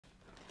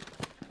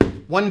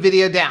One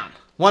video down.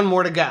 One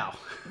more to go.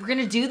 We're going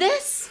to do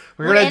this?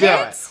 We're going to do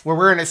it. We're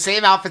wearing the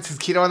same outfits as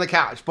Keto on the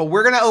Couch, but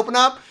we're going to open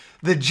up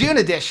the June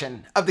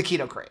edition of the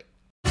Keto Krate.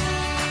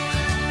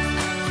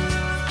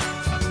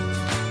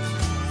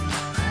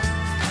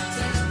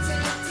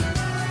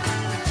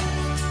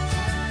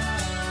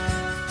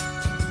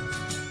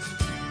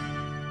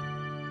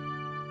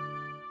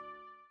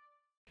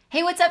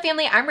 Hey, what's up,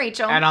 family? I'm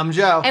Rachel. And I'm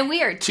Joe. And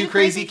we are Two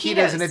Crazy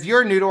Ketos. And if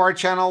you're new to our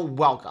channel,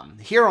 welcome.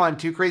 Here on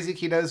Two Crazy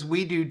Ketos,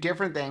 we do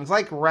different things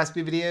like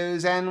recipe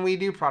videos and we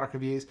do product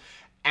reviews.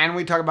 And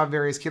we talk about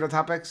various keto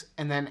topics.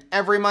 And then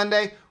every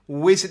Monday,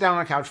 we sit down on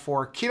the couch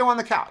for Keto on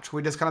the Couch.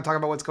 We just kind of talk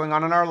about what's going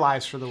on in our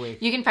lives for the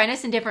week. You can find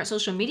us in different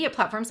social media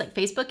platforms like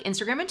Facebook,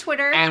 Instagram, and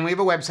Twitter. And we have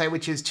a website,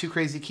 which is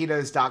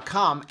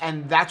twocrazyketos.com.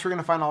 And that's where you're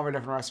going to find all of our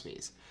different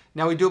recipes.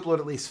 Now, we do upload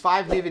at least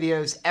 5 new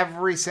videos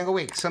every single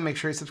week, so make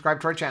sure you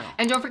subscribe to our channel.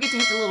 And don't forget to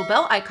hit the little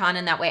bell icon,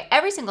 and that way,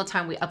 every single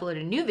time we upload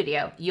a new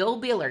video, you'll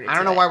be alerted to it. I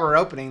don't know why we're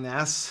opening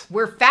this.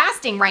 We're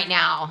fasting right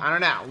now. I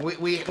don't know.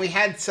 We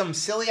had some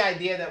silly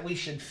idea that we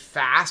should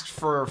fast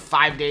for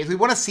 5 days. We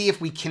want to see if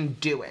we can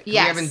do it.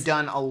 Yes. We haven't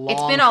done a long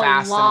fast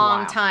It's been a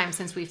long time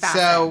since we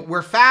fasted. So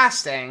we're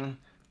fasting,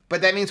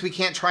 but that means we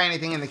can't try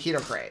anything in the Keto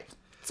Krate.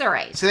 It's all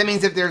right. So that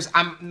means if there's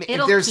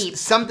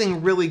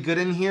something really good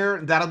in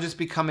here, that'll just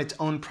become its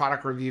own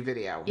product review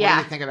video. What do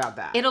you think about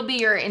that? It'll be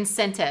your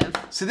incentive.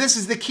 So this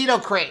is the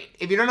Keto Krate.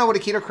 If you don't know what a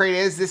Keto Krate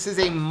is, this is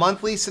a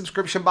monthly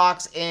subscription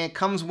box, and it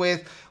comes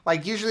with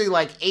usually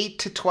 8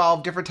 to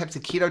 12 different types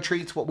of keto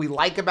treats. What we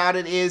like about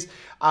it is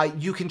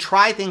you can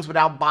try things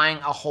without buying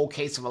a whole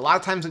case of it. A lot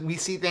of times we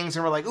see things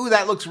and we're like, ooh,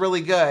 that looks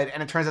really good,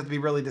 and it turns out to be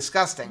really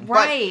disgusting.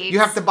 Right. But you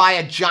have to buy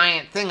a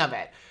giant thing of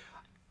it.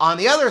 On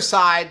the other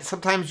side,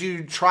 sometimes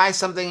you try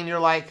something and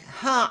you're like,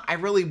 I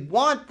really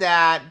want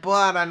that,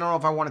 but I don't know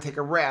if I want to take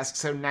a risk.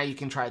 So now you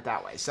can try it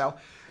that way. So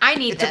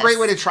it's a great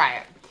way to try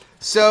it.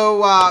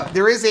 So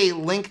there is a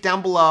link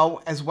down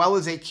below as well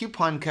as a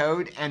coupon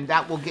code, and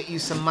that will get you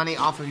some money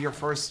off of your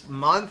first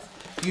month.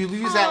 If you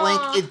use that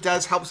link, it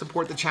does help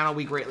support the channel.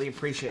 We greatly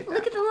appreciate that.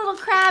 Look at the little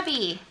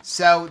Krabby.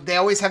 So they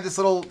always have this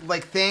little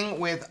thing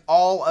with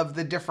all of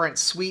the different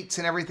sweets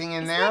and everything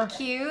in there. Isn't that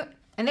cute?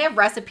 And they have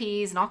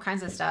recipes and all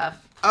kinds of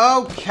stuff.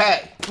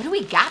 Okay. What do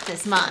we got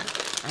this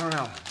month? I don't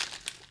know.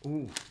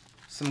 Ooh,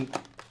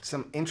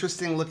 some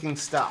interesting looking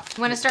stuff.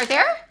 You want to start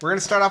there? We're going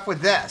to start off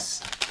with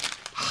this.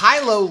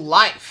 Hilo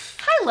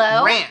Life.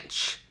 Hilo.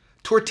 Ranch.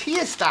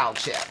 Tortilla style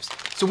chips.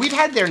 So we've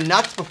had their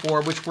nuts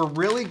before, which were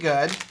really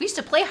good. We used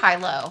to play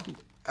Hilo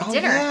at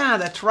dinner. Yeah,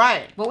 that's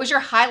right. What was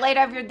your highlight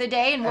of the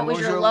day and what was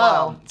your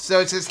low?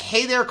 So it says,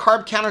 hey there,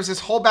 carb counters. This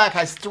whole bag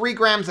has 3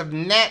 grams of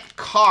net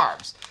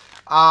carbs.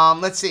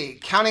 Let's see,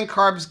 counting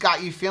carbs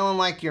got you feeling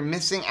like you're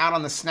missing out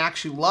on the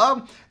snacks you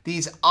love?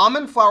 These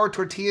almond flour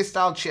tortilla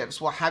style chips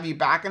will have you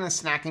back in a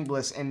snacking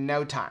bliss in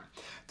no time.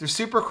 They're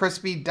super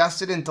crispy,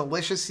 dusted in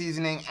delicious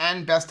seasoning,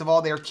 and best of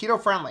all, they are keto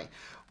friendly.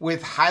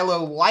 With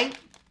Hilo Light,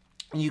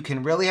 you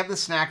can really have the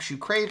snacks you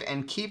crave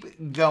and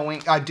keep going,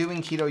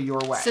 doing keto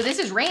your way. So this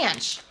is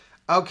ranch.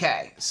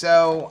 Okay,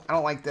 so I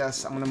don't like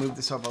this. I'm gonna move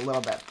this over a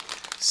little bit.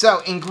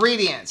 So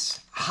ingredients.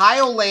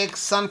 High-oleic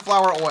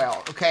sunflower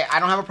oil. Okay, I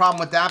don't have a problem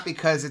with that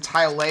because it's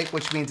high-oleic,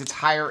 which means it's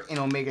higher in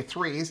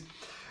omega-3s.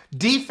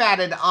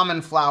 Defatted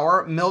almond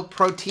flour, milk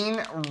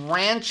protein,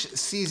 ranch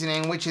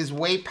seasoning, which is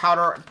whey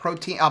powder,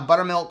 protein,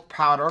 buttermilk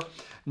powder,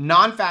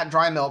 non-fat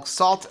dry milk,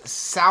 salt,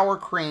 sour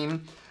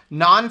cream,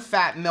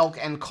 non-fat milk,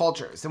 and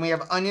cultures. Then we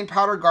have onion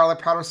powder, garlic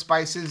powder,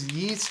 spices,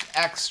 yeast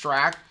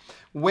extract,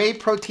 whey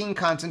protein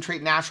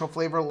concentrate, natural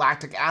flavor,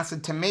 lactic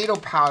acid, tomato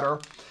powder,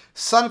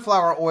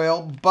 sunflower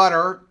oil,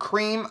 butter,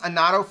 cream,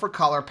 annatto for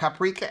color,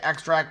 paprika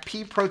extract,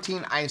 pea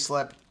protein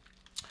isolate,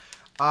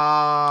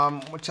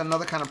 which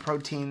another kind of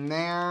protein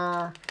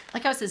there.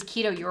 Like how it says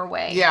keto your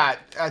way. Yeah,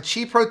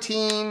 chia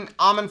protein,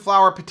 almond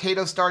flour,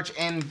 potato starch,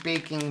 and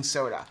baking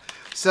soda.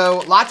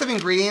 So lots of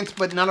ingredients,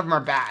 but none of them are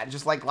bad,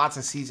 just lots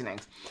of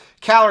seasonings.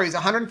 Calories,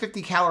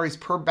 150 calories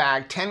per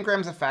bag, 10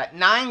 grams of fat,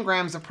 9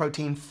 grams of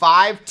protein,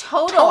 5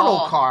 total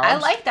carbs. I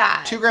like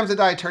that. 2 grams of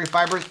dietary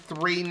fiber,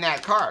 3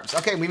 net carbs.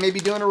 Okay, we may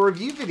be doing a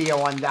review video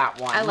on that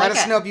one. Let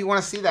us know if you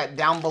want to see that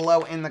down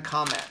below in the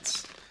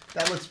comments.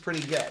 That looks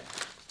pretty good.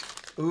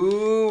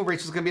 Ooh,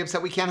 Rachel's going to be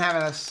upset we can't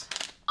have this.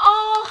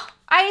 Oh,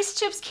 ice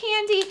chips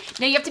candy.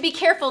 Now you have to be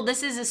careful.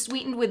 This is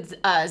sweetened with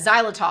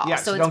xylitol.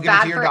 Yes, so don't it's give it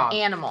to bad your for dog.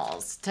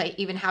 animals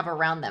to even have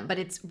around them. But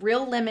it's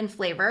real lemon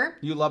flavor.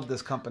 You love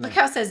this company. Look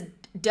how it says,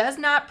 does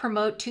not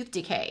promote tooth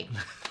decay.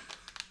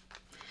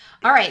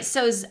 All right,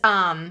 so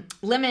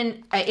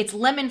lemon. It's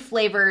lemon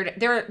flavored.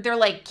 They're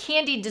like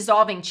candy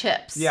dissolving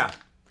chips. Yeah.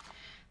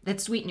 That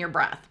sweeten your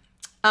breath.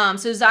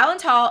 So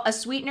xylitol, a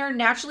sweetener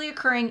naturally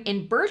occurring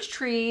in birch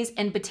trees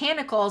and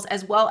botanicals,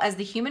 as well as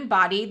the human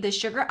body. The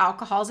sugar,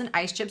 alcohols, and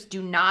ice chips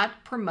do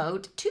not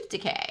promote tooth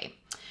decay.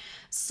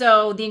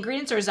 So the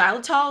ingredients are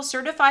xylitol,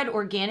 certified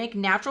organic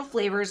natural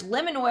flavors,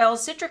 lemon oil,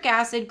 citric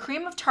acid,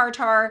 cream of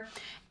tartar,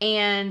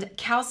 and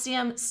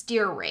calcium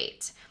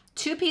stearate.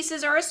 2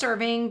 pieces are a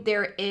serving.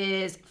 There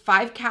is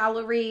 5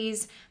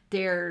 calories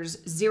There's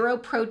 0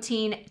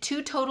 protein,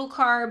 2 total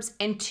carbs,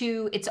 and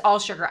 2, it's all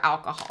sugar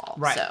alcohol.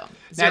 Right. So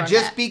now,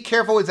 just be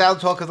careful with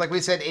xylitol because, like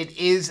we said, it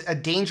is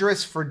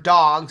dangerous for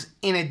dogs.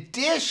 In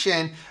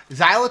addition,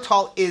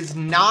 xylitol is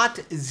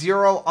not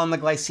 0 on the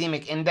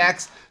glycemic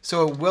index,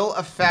 so it will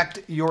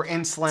affect your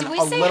insulin a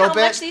little bit. Did we say how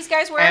much these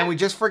guys were? And we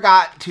just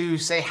forgot to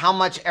say how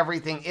much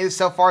everything is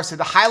so far. So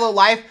the Hilo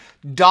Life,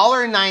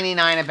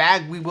 $1.99 a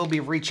bag. We will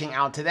be reaching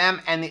out to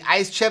them. And the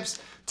ice chips,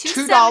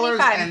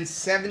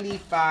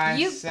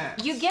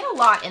 $2.75. You get a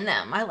lot in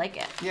them. I like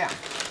it. Yeah.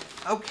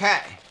 Okay.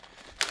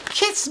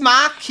 Kiss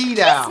My Keto.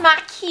 Kiss My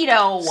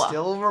Keto.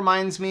 Still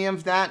reminds me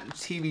of that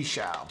TV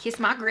show. Kiss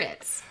My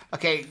Grits.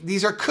 Okay,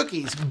 these are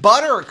cookies.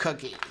 Butter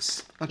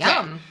cookies. Okay.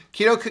 Yum.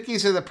 Keto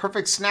cookies are the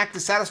perfect snack to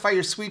satisfy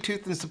your sweet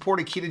tooth and support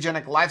a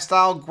ketogenic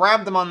lifestyle.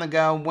 Grab them on the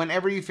go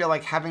whenever you feel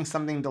like having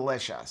something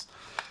delicious.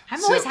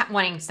 I'm always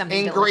wanting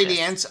something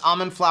ingredients, delicious.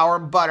 Almond flour,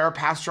 butter,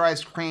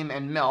 pasteurized cream,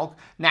 and milk.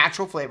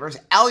 Natural flavors,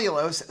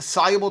 allulose,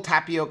 soluble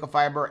tapioca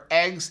fiber,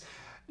 eggs,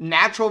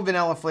 natural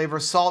vanilla flavor,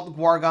 salt,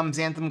 guar gum,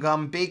 xanthan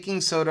gum, baking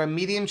soda,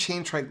 medium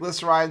chain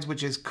triglycerides,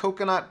 which is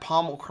coconut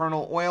palm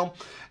kernel oil,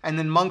 and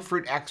then monk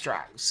fruit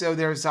extract. So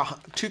there's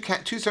two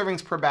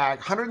servings per bag,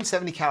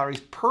 170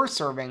 calories per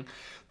serving,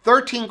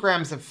 13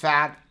 grams of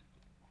fat,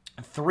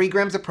 3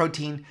 grams of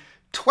protein,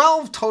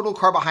 12 total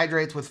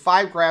carbohydrates with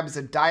 5 grams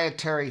of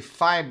dietary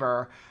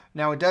fiber.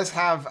 Now it does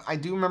have, I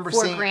do remember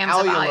 4 seeing grams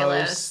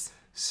allulose.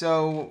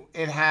 So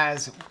it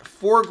has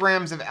 4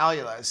 grams of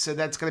allulose. So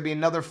that's going to be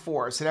another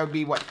 4. So that would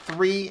be what,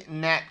 3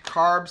 net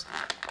carbs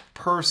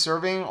per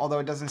serving, although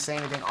it doesn't say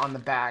anything on the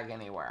bag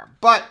anywhere.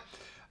 But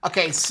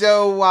okay,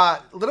 so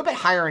a little bit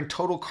higher in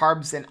total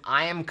carbs than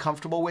I am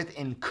comfortable with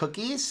in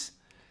cookies,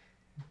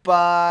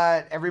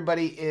 but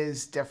everybody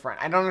is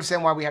different. I don't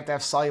understand why we have to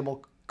have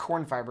soluble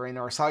corn fiber in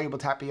there or soluble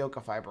tapioca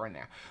fiber in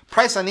there.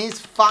 Price on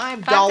these,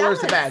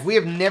 $5 a bag. We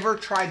have never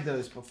tried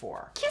those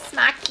before. Kiss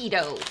My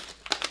Keto.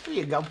 There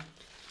you go.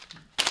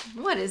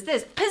 What is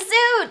this?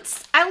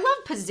 Pazoots! I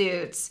love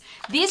Pazoots.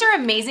 These are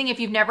amazing if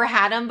you've never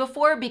had them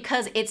before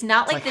because it's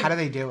not like how do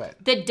they do it?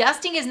 The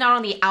dusting is not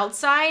on the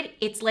outside.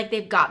 It's like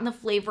they've gotten the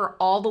flavor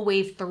all the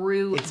way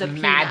through the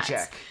peanuts.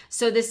 Magic.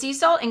 So the sea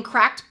salt and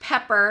cracked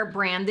pepper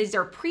brand, these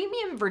are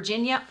premium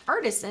Virginia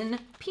artisan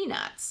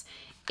peanuts.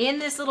 In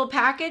this little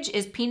package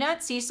is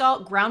peanut, sea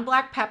salt, ground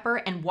black pepper,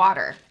 and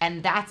water.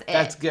 And that's it.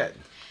 That's good.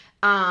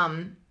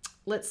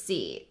 Let's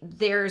see.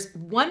 There's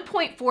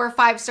 1.45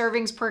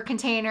 servings per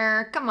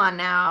container. Come on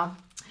now.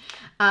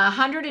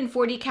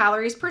 140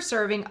 calories per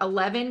serving,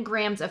 11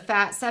 grams of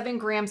fat, 7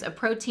 grams of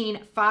protein,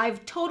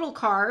 5 total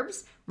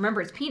carbs.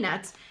 Remember, it's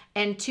peanuts.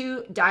 And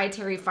 2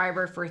 dietary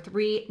fiber for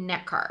 3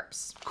 net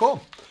carbs.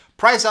 Cool.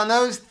 Price on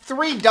those,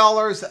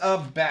 $3 a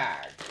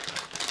bag.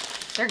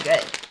 They're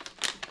good.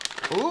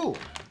 Ooh.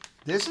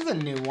 This is a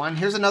new one.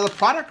 Here's another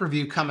product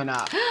review coming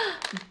up.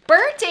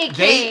 Birthday cake.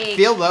 They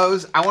feel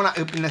those. I want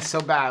to open this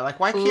so bad. Like,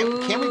 why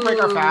can't we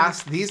break our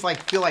fast? These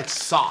like feel like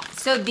soft.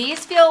 So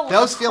these feel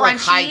Those feel like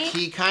crunchy. high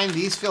key kind.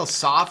 These feel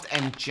soft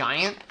and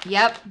giant.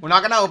 Yep. We're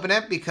not gonna open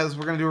it because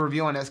we're gonna do a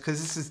review on this because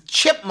this is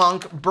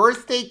Chipmunk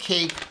Birthday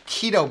Cake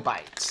Keto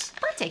Bites.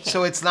 Birthday cake.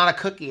 So it's not a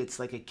cookie. It's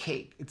like a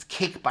cake. It's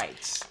cake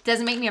bites.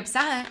 Doesn't make me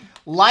upset.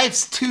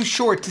 Life's too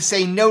short to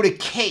say no to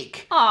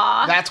cake.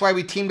 Aww. That's why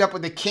we teamed up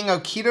with the king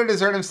of keto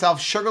dessert himself,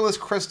 Sugarless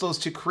Crystals,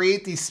 to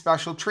create these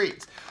special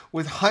treats.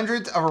 With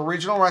hundreds of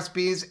original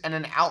recipes and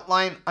an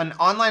online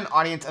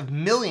audience of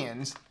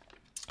millions,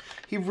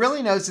 he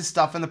really knows his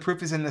stuff and the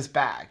proof is in this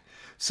bag.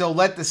 So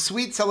let the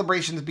sweet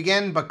celebrations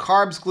begin, but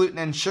carbs, gluten,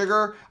 and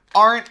sugar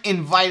aren't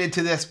invited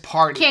to this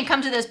party. Can't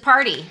come to this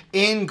party.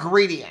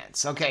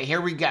 Ingredients. Okay,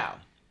 here we go.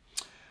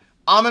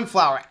 Almond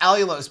flour,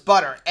 allulose,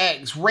 butter,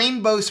 eggs,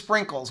 rainbow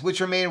sprinkles,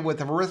 which are made with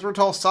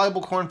erythritol,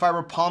 soluble corn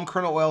fiber, palm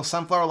kernel oil,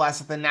 sunflower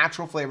lecithin,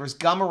 natural flavors,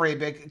 gum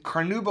arabic,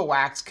 carnauba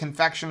wax,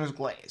 confectioner's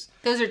glaze.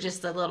 Those are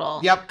just the little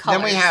Yep. colors.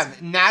 Then we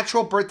have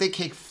natural birthday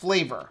cake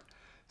flavor,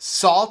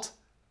 salt,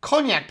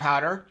 cognac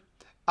powder,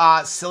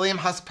 psyllium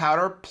husk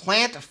powder,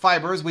 plant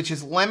fibers, which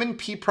is lemon,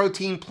 pea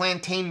protein,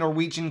 plantain,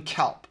 Norwegian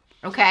kelp.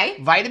 Okay.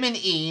 Vitamin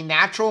E,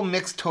 natural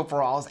mixed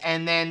tofurals,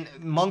 and then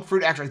monk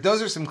fruit extract.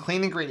 Those are some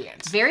clean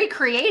ingredients. Very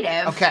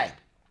creative. Okay.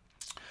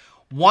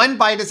 1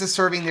 bite is a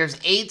serving. There's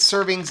 8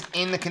 servings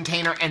in the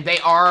container, and they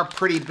are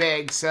pretty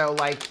big. So,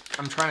 like,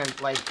 I'm trying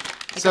to, like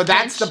so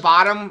that's the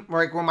bottom,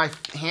 like where my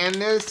hand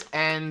is,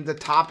 and the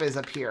top is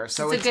up here.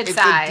 So it's a good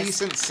size. A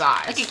decent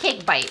size. Like a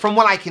cake bite. From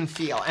what I can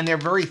feel, and they're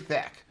very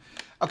thick.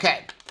 Okay.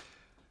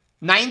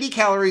 90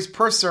 calories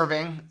per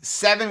serving,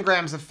 7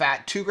 grams of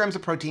fat, 2 grams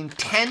of protein,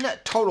 10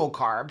 total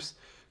carbs,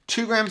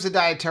 2 grams of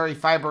dietary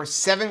fiber,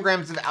 7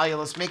 grams of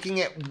allulose, making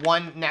it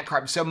 1 net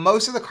carb. So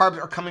most of the carbs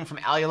are coming from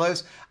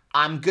allulose.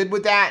 I'm good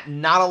with that.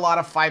 Not a lot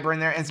of fiber in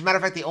there. As a matter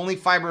of fact, the only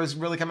fiber is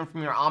really coming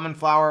from your almond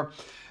flour.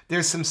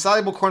 There's some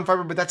soluble corn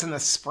fiber, but that's in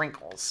the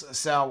sprinkles.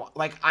 So,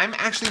 like, I'm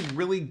actually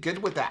really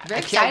good with that.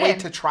 Very I can't wait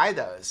excited. to try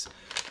those.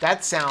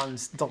 That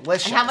sounds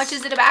delicious. And how much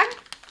is it a bag?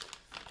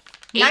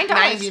 $9.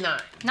 $8.99.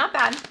 Not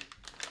bad.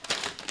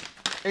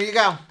 There you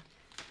go.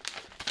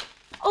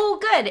 Oh,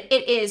 good.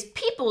 It is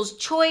People's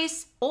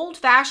Choice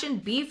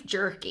Old-Fashioned Beef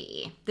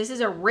Jerky. This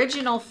is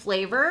original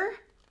flavor.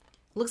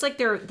 Looks like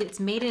it's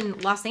made in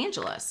Los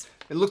Angeles.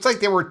 It looks like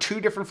there were 2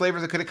 different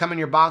flavors that could have come in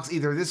your box,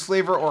 either this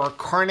flavor or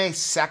carne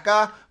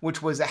seca,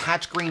 which was a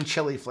hatch green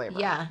chili flavor.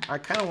 Yeah. I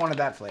kind of wanted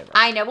that flavor.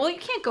 I know. Well, you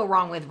can't go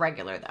wrong with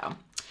regular, though.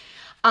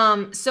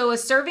 So a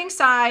serving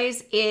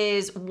size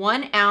is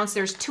 1 ounce.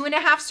 There's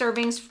 2.5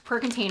 servings per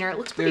container. It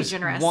looks pretty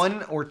generous.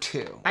 1 or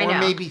 2. I or know.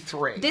 maybe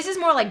 3. This is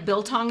more like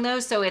biltong, though,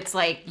 so it's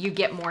like you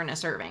get more in a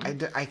serving.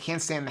 I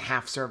can't stand the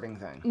half serving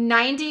thing.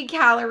 90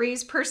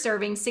 calories per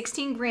serving,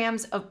 16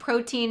 grams of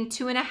protein,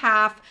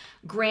 2.5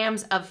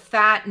 grams of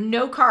fat,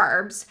 no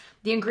carbs.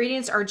 The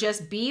ingredients are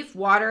just beef,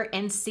 water,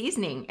 and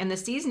seasoning. And the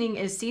seasoning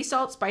is sea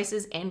salt,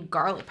 spices, and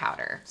garlic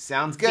powder.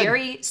 Sounds good.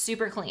 Very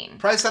super clean.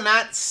 Price on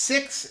that,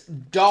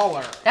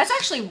 $6. That's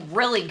actually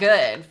really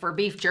good for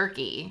beef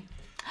jerky.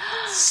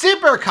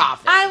 Super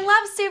coffee. I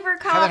love super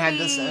coffee. Haven't had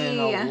this in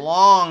a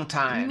long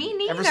time. Me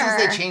neither. Ever since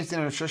they changed the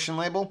nutrition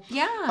label.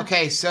 Yeah.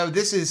 Okay, so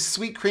this is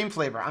sweet cream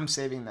flavor. I'm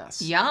saving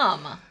this.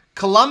 Yum.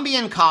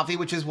 Colombian coffee,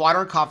 which is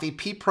water and coffee,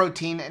 pea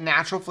protein,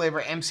 natural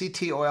flavor,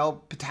 MCT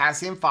oil,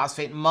 potassium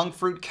phosphate, monk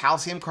fruit,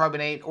 calcium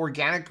carbonate,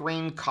 organic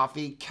green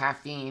coffee,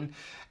 caffeine,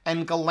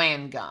 and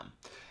galan gum.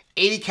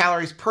 80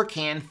 calories per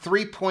can,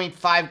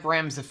 3.5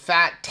 grams of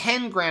fat,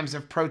 10 grams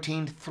of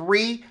protein,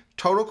 3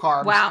 total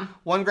carbs, wow.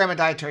 1 gram of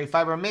dietary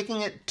fiber,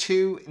 making it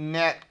 2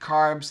 net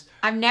carbs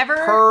I've never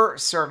per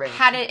serving.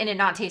 Had it and it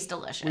not taste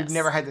delicious. We've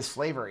never had this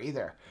flavor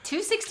either.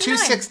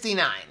 $2.69.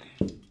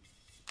 $2.69.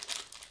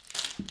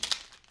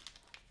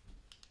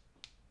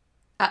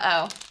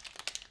 Uh-oh.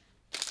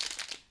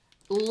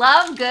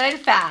 Love good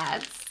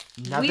fats.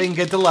 Nothing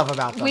good to love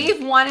about them.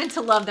 We've wanted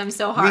to love them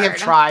so hard. We have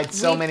tried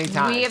so many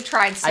times. We have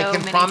tried so many times. I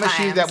can promise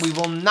you that we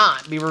will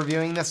not be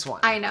reviewing this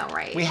one. I know,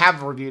 right? We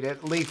have reviewed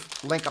it.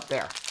 Link up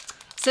there.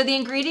 So the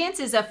ingredients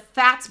is a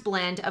fats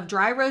blend of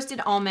dry roasted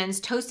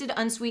almonds, toasted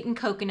unsweetened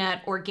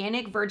coconut,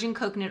 organic virgin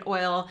coconut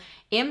oil,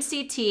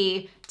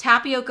 MCT,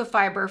 tapioca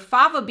fiber,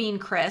 fava bean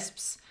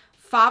crisps,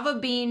 fava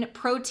bean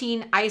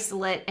protein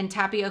isolate and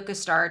tapioca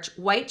starch,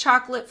 white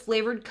chocolate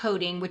flavored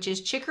coating, which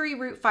is chicory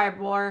root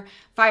fiber,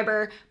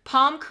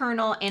 palm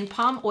kernel and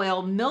palm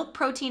oil, milk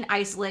protein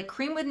isolate,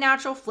 cream with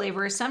natural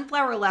flavor,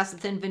 sunflower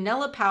lecithin,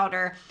 vanilla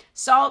powder,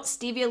 salt,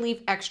 stevia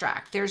leaf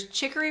extract. There's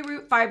chicory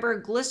root fiber,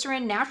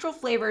 glycerin, natural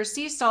flavor,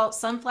 sea salt,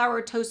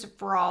 sunflower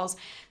tocopherols,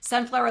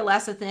 sunflower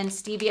lecithin,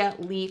 stevia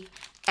leaf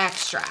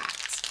extract.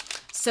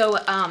 So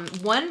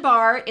 1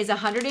 bar is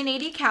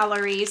 180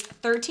 calories,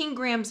 13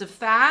 grams of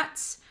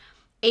fats,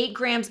 8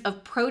 grams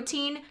of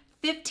protein,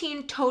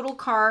 15 total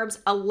carbs,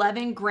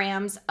 11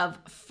 grams of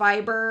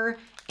fiber,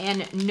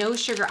 and no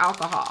sugar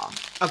alcohol.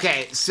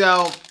 Okay,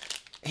 so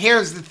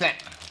here's the thing,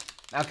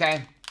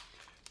 okay?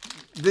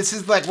 This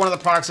is like one of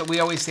the products that we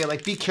always say,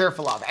 like, be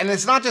careful of. And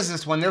it's not just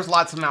this one. There's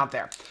lots of them out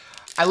there.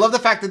 I love the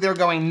fact that they're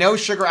going no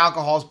sugar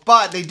alcohols,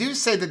 but they do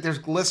say that there's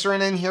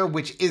glycerin in here,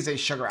 which is a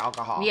sugar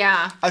alcohol.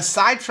 Yeah.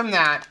 Aside from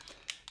that,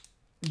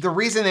 the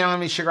reason they don't have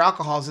any sugar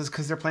alcohols is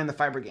because they're playing the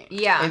fiber game.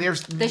 Yeah. And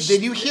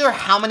did you hear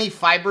how many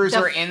fibers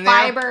are in there?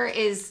 Fiber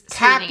is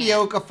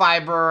tapioca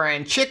fiber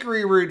and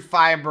chicory root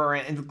fiber,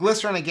 and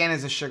glycerin again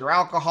is a sugar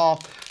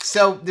alcohol.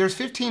 So there's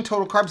 15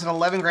 total carbs and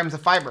 11 grams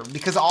of fiber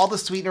because all the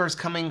sweetener is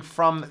coming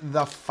from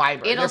the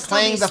fiber. They're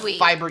playing the sweet.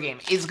 Fiber game.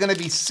 It's going to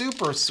be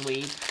super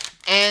sweet,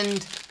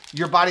 and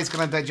your body's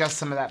going to digest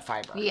some of that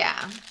fiber. Yeah.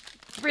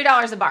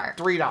 $3 a bar.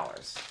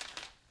 $3.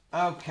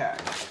 Okay.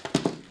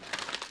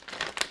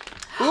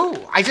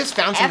 Ooh, I just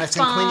found some that's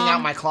in cleaning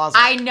out my closet.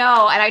 I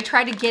know, and I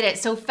tried to get it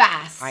so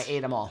fast. I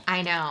ate them all.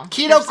 I know.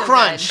 Keto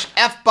Crunch,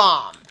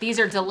 F-Bomb. These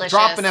are delicious.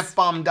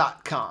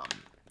 Dropinfbomb.com.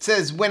 It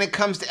says, when it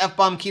comes to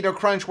F-Bomb Keto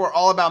Crunch, we're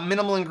all about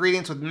minimal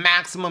ingredients with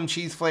maximum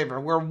cheese flavor.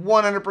 We're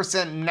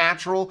 100%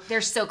 natural.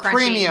 They're so crunchy.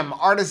 Premium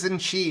artisan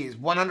cheese,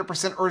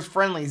 100%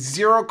 earth-friendly,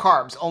 0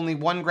 carbs, only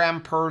 1 gram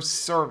per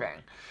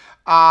serving.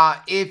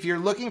 If you're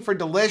looking for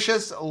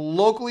delicious,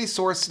 locally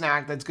sourced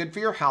snack that's good for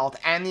your health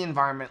and the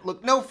environment,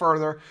 look no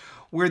further.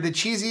 We're the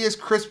cheesiest,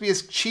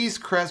 crispiest cheese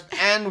crisp,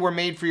 and we're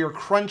made for your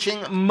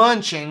crunching,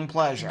 munching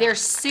pleasure. They're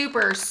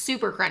super,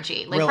 super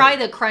crunchy. Like, Really?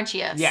 probably the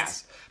crunchiest.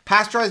 Yes.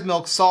 Pasteurized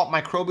milk, salt,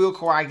 microbial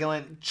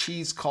coagulant,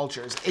 cheese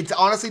cultures. It's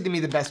honestly, to me,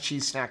 the best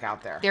cheese snack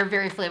out there. They're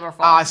very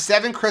flavorful.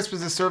 7 crisp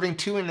is a serving,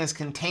 2 in this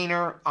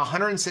container,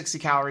 160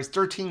 calories,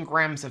 13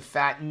 grams of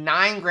fat,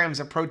 9 grams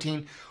of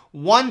protein,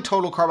 1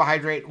 total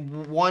carbohydrate,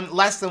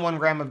 less than 1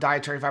 gram of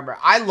dietary fiber.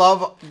 I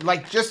love,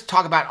 like, just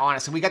talk about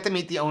honest. We got to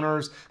meet the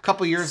owners a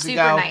couple years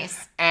ago. Super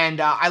nice.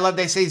 And I love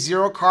they say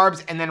 0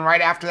 carbs, and then right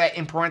after that,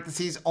 in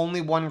parentheses, only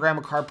 1 gram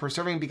of carb per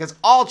serving, because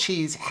all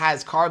cheese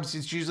has carbs.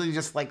 It's usually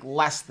just like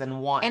less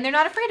than 1. And they're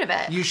not afraid of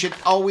it. You should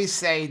always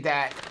say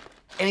that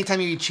anytime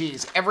you eat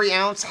cheese, every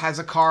ounce has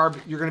a carb.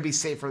 You're going to be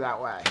safer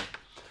that way.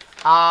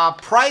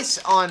 Price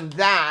on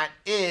that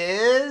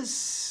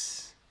is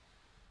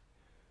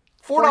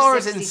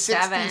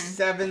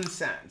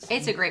 $4.67.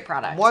 It's a great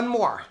product. One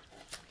more.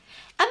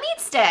 A meat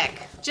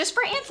stick, just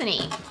for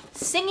Anthony.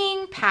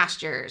 Singing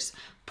pastures.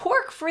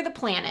 Pork for the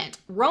planet.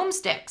 Rome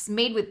sticks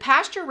made with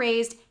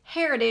pasture-raised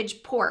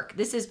heritage pork.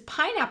 This is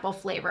pineapple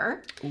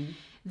flavor. Ooh.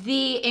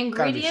 The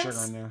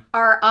ingredients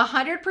are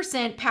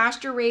 100%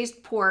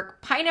 pasture-raised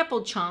pork,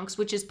 pineapple chunks,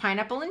 which is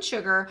pineapple and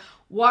sugar,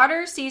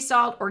 water, sea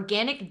salt,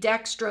 organic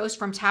dextrose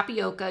from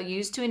tapioca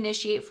used to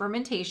initiate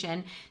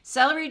fermentation,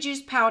 celery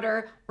juice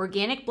powder,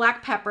 organic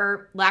black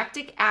pepper,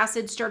 lactic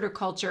acid starter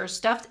culture,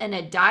 stuffed in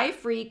a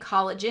dye-free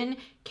collagen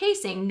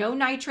casing, no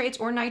nitrates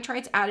or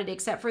nitrites added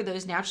except for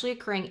those naturally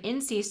occurring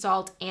in sea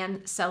salt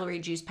and celery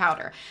juice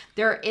powder.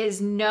 There is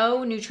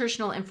no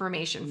nutritional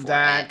information for it.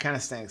 That kind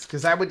of stinks,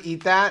 because I would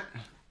eat that.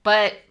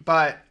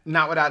 But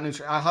not without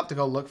nutrition. I'll have to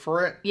go look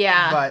for it.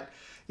 Yeah. But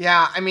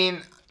yeah, I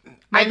mean,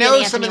 I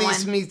know some of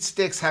these meat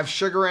sticks have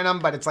sugar in them,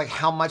 but it's like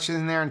how much is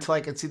in there until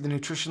I can see the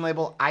nutrition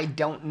label. I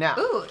don't know.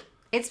 Ooh,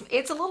 it's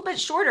a little bit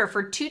shorter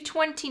for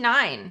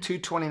 $2.29.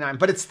 $2.29,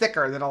 but it's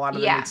thicker than a lot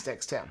of the meat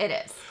sticks too. It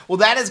is. Well,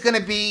 that is going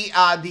to be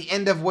the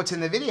end of what's in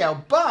the video,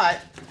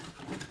 but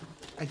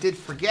I did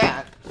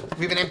forget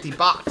we have an empty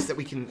box that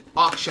we can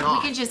auction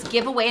off. We can just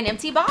give away an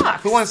empty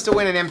box. Who wants to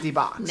win an empty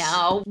box?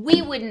 No,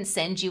 we wouldn't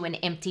send you an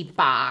empty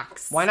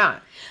box. Why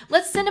not?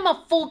 Let's send him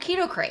a full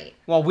Keto Krate.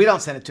 Well, we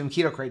don't send it to him.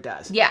 Keto Krate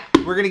does. Yeah.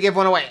 We're going to give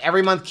one away.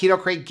 Every month,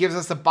 Keto Krate gives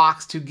us a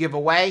box to give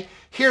away.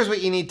 Here's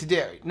what you need to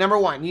do. Number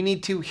one, you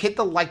need to hit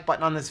the like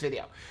button on this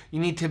video. You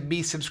need to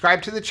be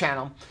subscribed to the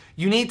channel.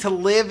 You need to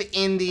live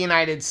in the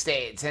United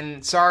States.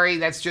 And sorry,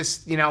 that's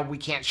just, we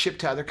can't ship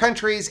to other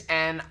countries.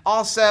 And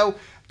also,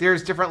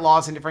 there's different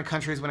laws in different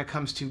countries when it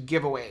comes to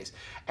giveaways.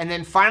 And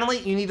then finally,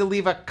 you need to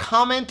leave a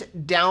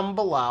comment down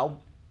below.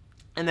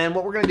 And then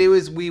what we're going to do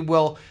is we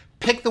will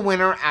pick the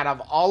winner out of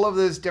all of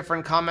those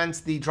different comments.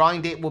 The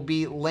drawing date will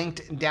be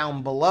linked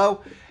down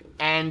below.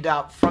 And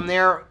from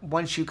there,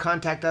 once you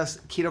contact us,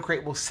 Keto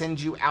Krate will send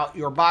you out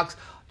your box.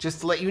 Just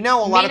to let you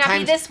know, a lot of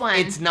times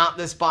it's not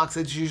this box.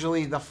 It's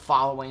usually the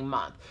following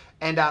month.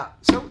 And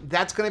so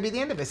that's going to be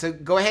the end of it. So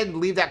go ahead and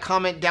leave that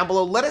comment down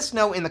below. Let us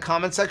know in the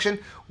comment section,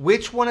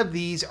 which one of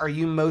these are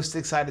you most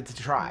excited to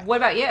try? What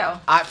about you?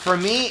 For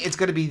me, it's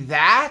going to be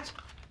that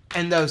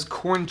and those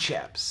corn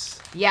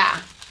chips. Yeah.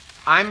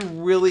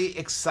 I'm really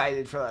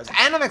excited for those.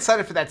 And I'm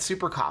excited for that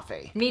super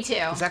coffee. Me too.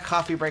 Does that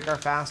coffee break our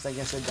fast? I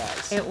guess it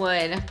does. It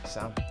would.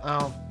 So,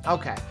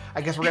 okay.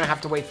 I guess we're going to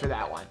have to wait for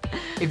that one.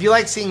 If you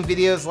like seeing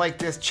videos like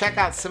this, check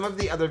out some of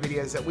the other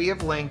videos that we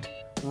have linked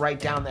right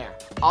down there.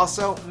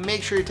 Also,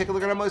 make sure you take a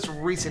look at our most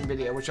recent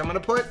video, which I'm going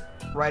to put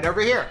right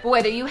over here.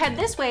 Whether you head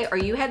this way or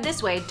you head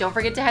this way, don't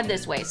forget to head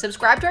this way.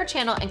 Subscribe to our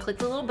channel and click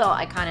the little bell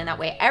icon, and that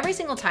way every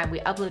single time we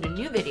upload a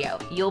new video,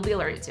 you'll be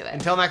alerted to it.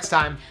 Until next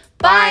time,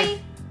 bye.